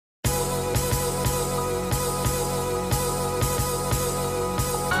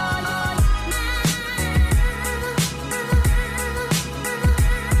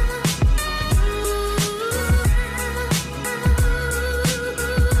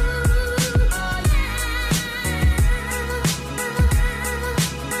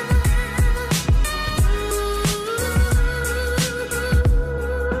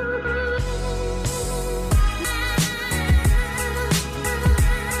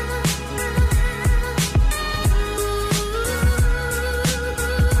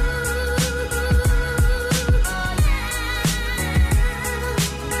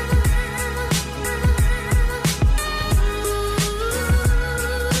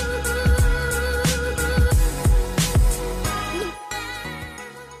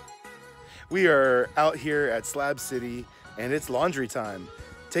We are out here at Slab City and it's laundry time.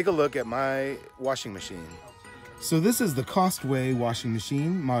 Take a look at my washing machine. So this is the Costway washing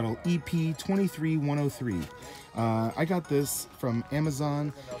machine, model EP23103. I got this from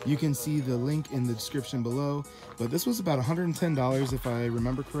Amazon. You can see the link in the description below, but this was about $110 if I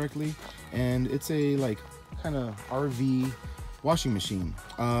remember correctly, and it's a like kind of RV washing machine.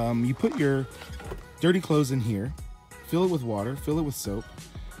 You put your dirty clothes in here, fill it with water, fill it with soap,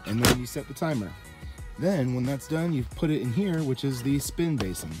 and then you set the timer. Then when that's done, you put it in here, which is the spin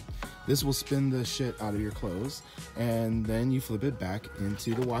basin. This will spin the shit out of your clothes, and then you flip it back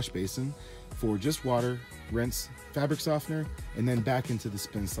into the wash basin for just water, rinse, fabric softener, and then back into the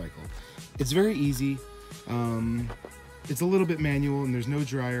spin cycle. It's very easy. It's a little bit manual and there's no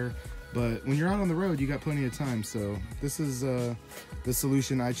dryer, but when you're out on the road, you got plenty of time. So this is the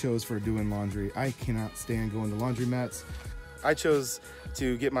solution I chose for doing laundry. I cannot stand going to laundromats. I chose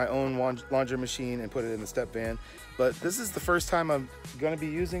to get my own laundry machine and put it in the step van, but this is the first time I'm going to be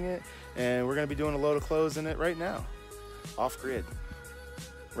using it, and we're going to be doing a load of clothes in it right now, off grid.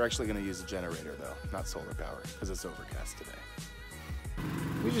 We're actually going to use a generator though, not solar power, because it's overcast today.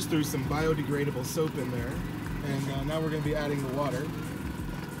 We just threw some biodegradable soap in there, and now we're going to be adding the water.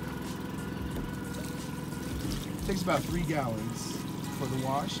 It takes about 3 gallons for the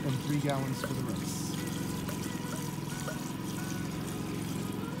wash and 3 gallons for the rinse.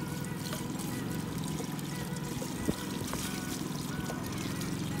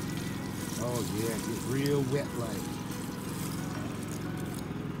 Oh yeah, get real wet like.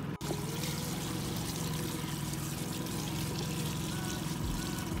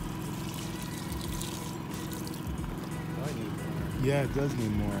 Yeah, it does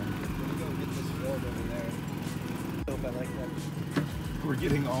need more. We're gonna go get this filled over there. Hope I like that. We're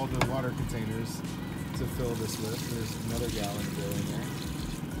getting all the water containers to fill this with. There's another gallon to go in there.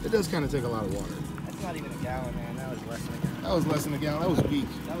 It does kind of take a lot of water. That's not even a gallon, man. That was less than a gallon. That was less than a gallon. That was weak.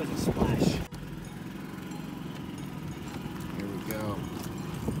 That was a splash. Here we go.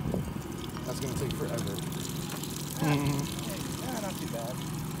 That's gonna take forever. Yeah, not too bad.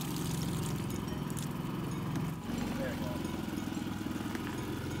 There we go.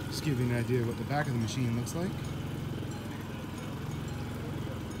 Just give you an idea of what the back of the machine looks like.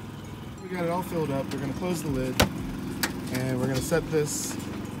 We got it all filled up. We're gonna close the lid and we're gonna set this.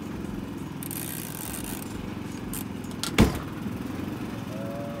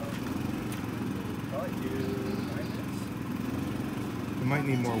 It might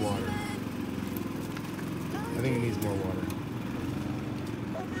need more water. I think it needs more water.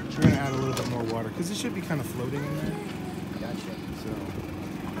 We're gonna add a little bit more water because it should be kind of floating in there. Gotcha. So.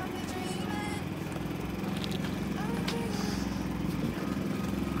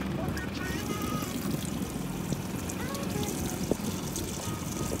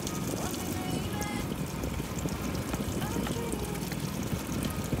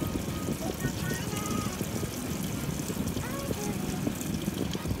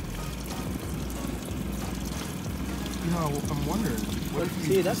 No, I'm wondering. What if you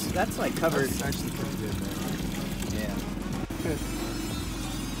see, that's like covered. That's actually pretty good, man. Yeah. Good.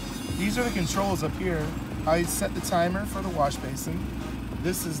 These are the controls up here. I set the timer for the wash basin.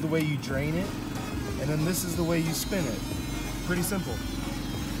 This is the way you drain it, and then this is the way you spin it. Pretty simple.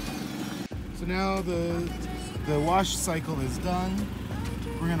 So now the wash cycle is done.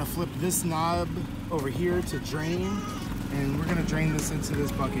 We're gonna flip this knob over here to drain, and we're gonna drain this into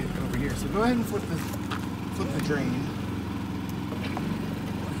this bucket over here. So go ahead and flip the drain.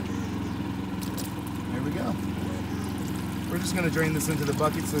 There we go. We're just gonna drain this into the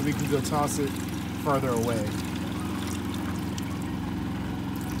bucket so we can go toss it farther away.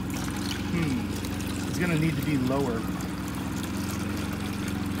 It's gonna need to be lower.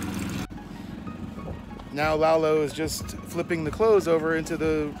 Now Lalo is just flipping the clothes over into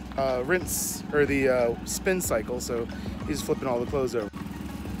the rinse, or the spin cycle, so he's flipping all the clothes over.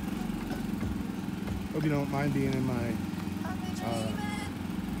 Hope you don't mind being in my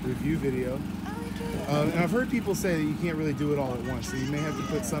review video. And I've heard people say that you can't really do it all at once, so you may have to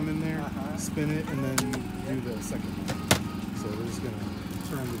put some in there, spin it, and then do the second one. So we're just gonna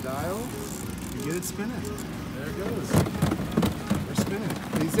turn the dial and get it spinning. There it goes. We're spinning.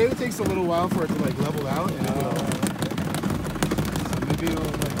 They say it takes a little while for it to like level out, and it will. So maybe it'll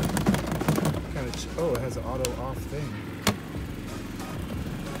like kind of. Oh, it has an auto off thing.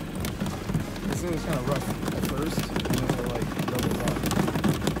 So it was kind of rough at first, and then it like levels off.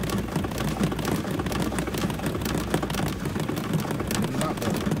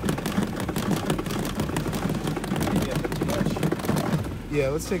 Yeah,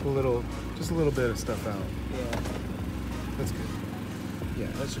 let's take just a little bit of stuff out. Yeah. That's good. Yeah,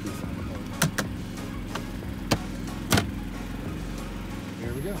 that should be fine.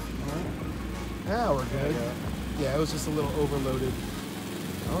 we go. All right. Now we're good. Yeah, it was just a little overloaded.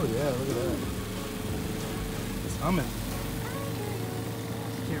 Oh yeah, look at that. It's humming.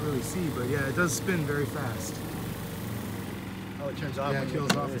 Can't really see, but yeah, it does spin very fast. Oh, it turns off. Yeah, it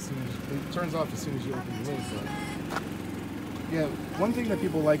kills off as soon as it turns off as soon as you open the lid. So. Yeah, one thing that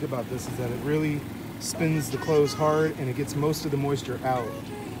people like about this is that it really spins the clothes hard and it gets most of the moisture out.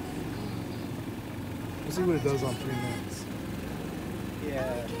 We'll see what it does on 3 minutes. Yeah,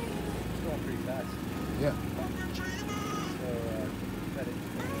 it's going pretty fast. Yeah. So, cut it.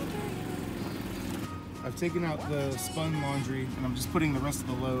 I've taken out the spun laundry and I'm just putting the rest of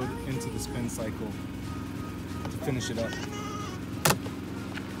the load into the spin cycle to finish it up.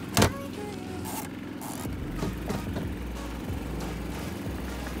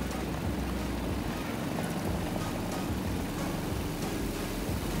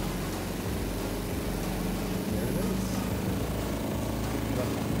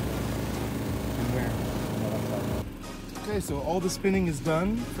 Okay, so all the spinning is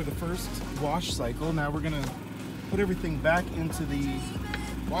done for the first wash cycle. Now we're gonna put everything back into the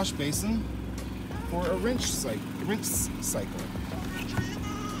wash basin for a rinse cycle.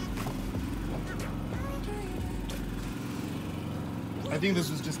 I think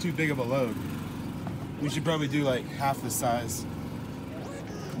this was just too big of a load. We should probably do like half the size.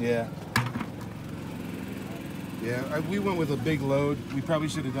 Yeah. Yeah, we went with a big load. We probably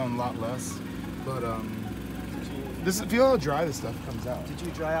should have done a lot less, but feel how dry this stuff comes out. Did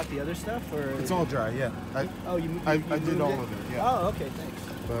you dry out the other stuff, or? It's all dry, yeah. I did all of it, yeah. Oh, okay, thanks.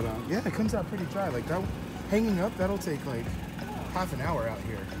 But yeah, it comes out pretty dry. Like that, hanging up, that'll take like half an hour out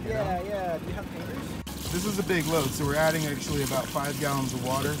here. You know? Yeah. Do you have fingers? This is a big load, so we're adding actually about 5 gallons of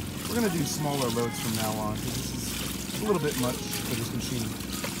water. We're gonna do smaller loads from now on because this is a little bit much for this machine.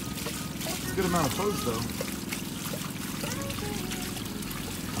 It's a good amount of clothes though.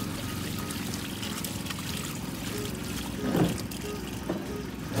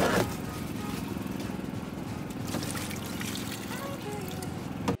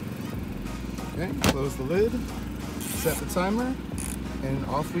 Okay, close the lid, set the timer, and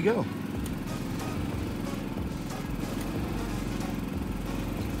off we go.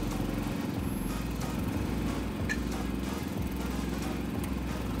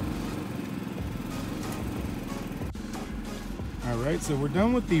 All right, so we're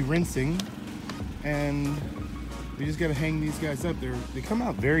done with the rinsing, and we just gotta hang these guys up. They come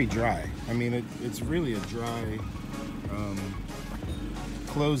out very dry. I mean, it's really a dry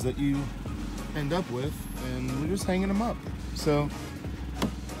clothes that you end up with, and we're just hanging them up. So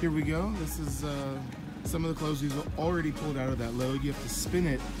here we go. This is some of the clothes we've already pulled out of that load. You have to spin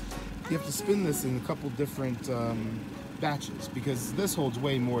it. You have to spin this in a couple different batches because this holds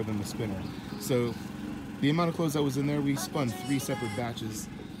way more than the spinner. So the amount of clothes that was in there, we spun 3 separate batches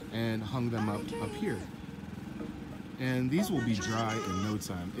and hung them up here. And these will be dry in no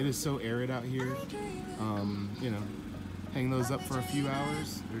time. It is so arid out here. You know, hang those up for a few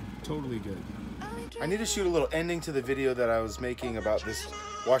hours, they're totally good. I need to shoot a little ending to the video that I was making about this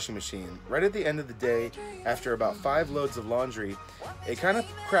washing machine. Right at the end of the day, after about 5 loads of laundry, it kind of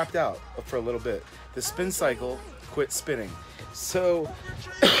crapped out for a little bit. The spin cycle quit spinning. So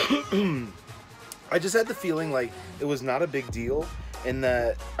I just had the feeling like it was not a big deal and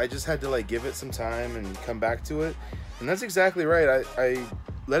that I just had to like give it some time and come back to it. And that's exactly right. I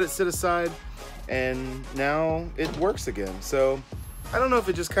let it sit aside and now it works again. So I don't know if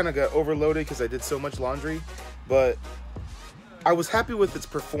it just kind of got overloaded because I did so much laundry, but I was happy with its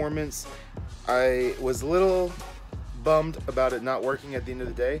performance. I was a little bummed about it not working at the end of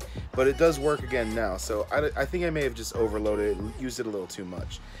the day, but it does work again now. So I think I may have just overloaded it and used it a little too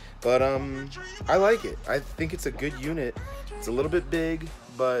much. But I like it. I think it's a good unit. It's a little bit big,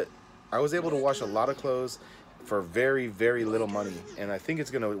 but I was able to wash a lot of clothes for very, very little money, and I think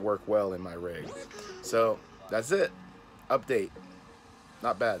it's gonna work well in my rig. So that's it. Update.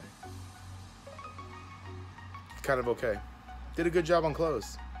 Not bad. Kind of okay. Did a good job on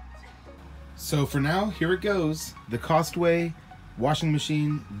clothes. So for now, here it goes. The Costway washing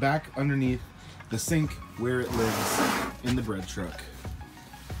machine back underneath the sink where it lives in the bread truck.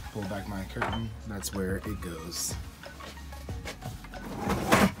 Pull back my curtain. That's where it goes.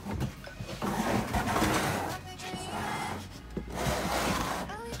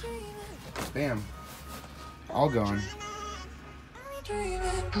 Bam. All gone.